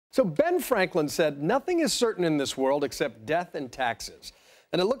So Ben Franklin said, "Nothing is certain in this world except death and taxes."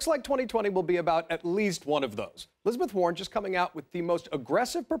 And it looks like 2020 will be about at least one of those. Elizabeth Warren just coming out with the most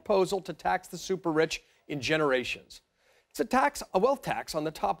aggressive proposal to tax the super rich in generations. It's a wealth tax on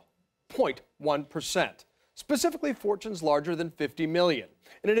the top 0.1%, specifically fortunes larger than 50 million,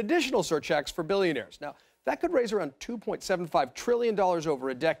 and an additional surtax for billionaires. Now, that could raise around $2.75 trillion over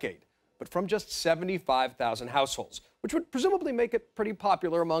a decade, but from just 75,000 households, which would presumably make it pretty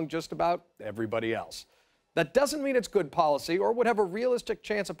popular among just about everybody else. That doesn't mean it's good policy or would have a realistic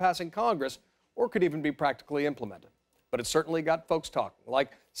chance of passing Congress or could even be practically implemented. But it certainly got folks talking,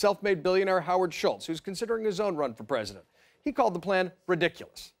 like self-made billionaire Howard Schultz, who's considering his own run for president. He called the plan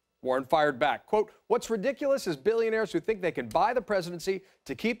ridiculous. Warren fired back, quote, "What's ridiculous is billionaires who think they can buy the presidency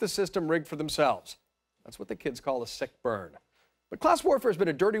to keep the system rigged for themselves." That's what the kids call a sick burn. But class warfare has been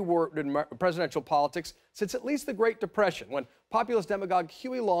a dirty word in presidential politics since at least the Great Depression, when populist demagogue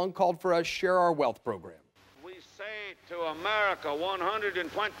Huey Long called for a Share Our Wealth program. We say to America,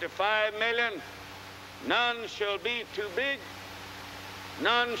 125 million, none shall be too big,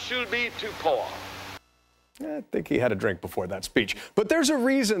 none shall be too poor. I think he had a drink before that speech. But there's a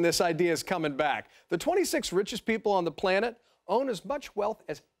reason this idea is coming back. The 26 richest people on the planet own as much wealth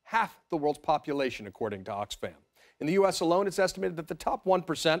as half the world's population, according to Oxfam. In the U.S. alone, it's estimated that the top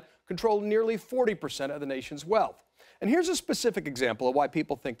 1% control nearly 40% of the nation's wealth. And here's a specific example of why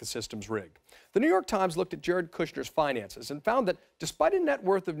people think the system's rigged. The New York Times looked at Jared Kushner's finances and found that despite a net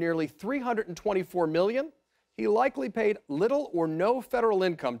worth of nearly $324 million, he likely paid little or no federal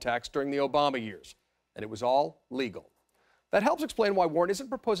income tax during the Obama years. And it was all legal. That helps explain why Warren isn't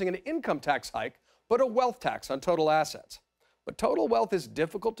proposing an income tax hike, but a wealth tax on total assets. But total wealth is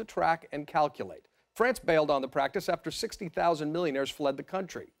difficult to track and calculate. France bailed on the practice after 60,000 millionaires fled the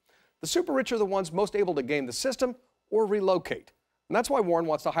country. The super rich are the ones most able to game the system or relocate. And that's why Warren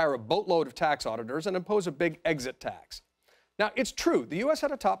wants to hire a boatload of tax auditors and impose a big exit tax. Now, it's true, the U.S.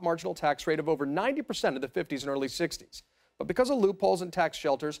 had a top marginal tax rate of over 90% in the 50s and early 60s. But because of loopholes and tax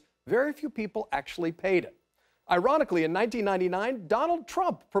shelters, very few people actually paid it. Ironically, in 1999, Donald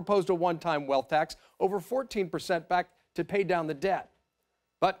Trump proposed a one-time wealth tax over 14% back to pay down the debt.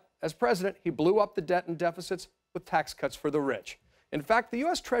 But as president, he blew up the debt and deficits with tax cuts for the rich. In fact, the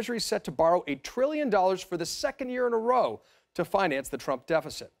U.S. Treasury is set to borrow $1 trillion for the second year in a row to finance the Trump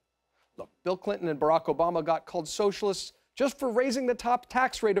deficit. Look, Bill Clinton and Barack Obama got called socialists just for raising the top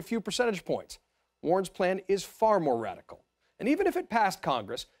tax rate a few percentage points. Warren's plan is far more radical. And even if it passed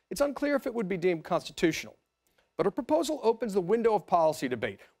Congress, it's unclear if it would be deemed constitutional. But her proposal opens the window of policy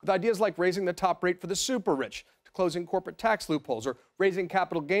debate with ideas like raising the top rate for the super rich, to closing corporate tax loopholes, or raising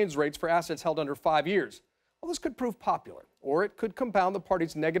capital gains rates for assets held under 5 years. Well, this could prove popular, or it could compound the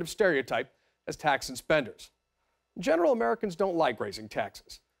party's negative stereotype as tax and spenders. In general, Americans don't like raising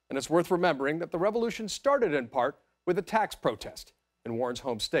taxes, and it's worth remembering that the revolution started in part with a tax protest in Warren's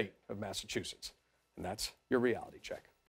home state of Massachusetts. And that's your reality check.